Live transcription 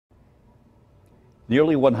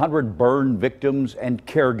Nearly 100 burn victims and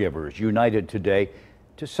caregivers united today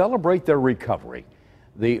to celebrate their recovery.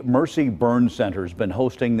 The Mercy Burn Center has been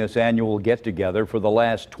hosting this annual get-together for the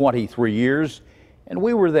last 23 years, and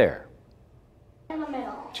we were there.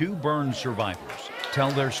 Two burn survivors tell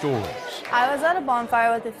their stories. I was at a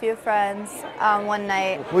bonfire with a few friends one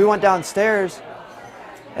night. We went downstairs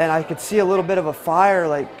and I could see a little bit of a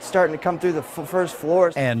fire starting to come through the first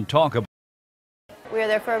floor. And talk about. We were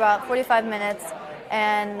there for about 45 minutes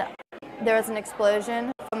and there was an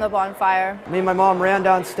explosion from the bonfire. Me and my mom ran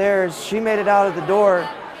downstairs. She made it out of the door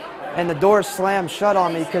and the door slammed shut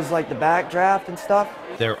on me because the backdraft and stuff.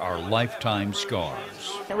 There are lifetime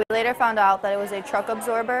scars. And we later found out that it was a truck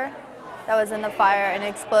absorber that was in the fire and it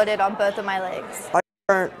exploded on both of my legs.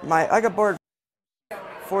 I got burned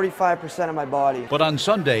 45% of my body. But on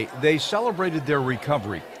Sunday, they celebrated their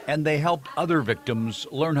recovery and they helped other victims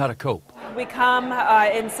learn how to cope. We come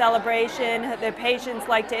in celebration. The patients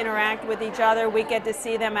like to interact with each other. We get to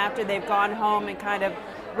see them after they've gone home and kind of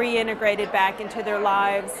reintegrated back into their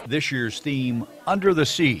lives. This year's theme, Under the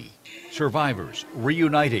Sea. Survivors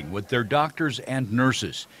reuniting with their doctors and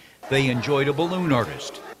nurses. They enjoyed a balloon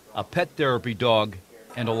artist, a pet therapy dog,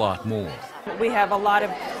 and a lot more. We have a lot of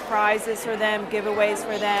prizes for them, giveaways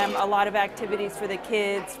for them, a lot of activities for the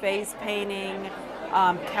kids, face painting,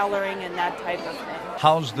 coloring, and that type of thing.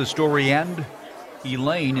 How's the story end?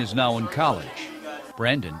 Elaine is now in college.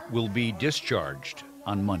 Brandon will be discharged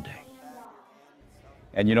on Monday.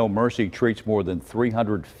 And you know, Mercy treats more than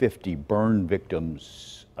 350 burn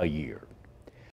victims a year.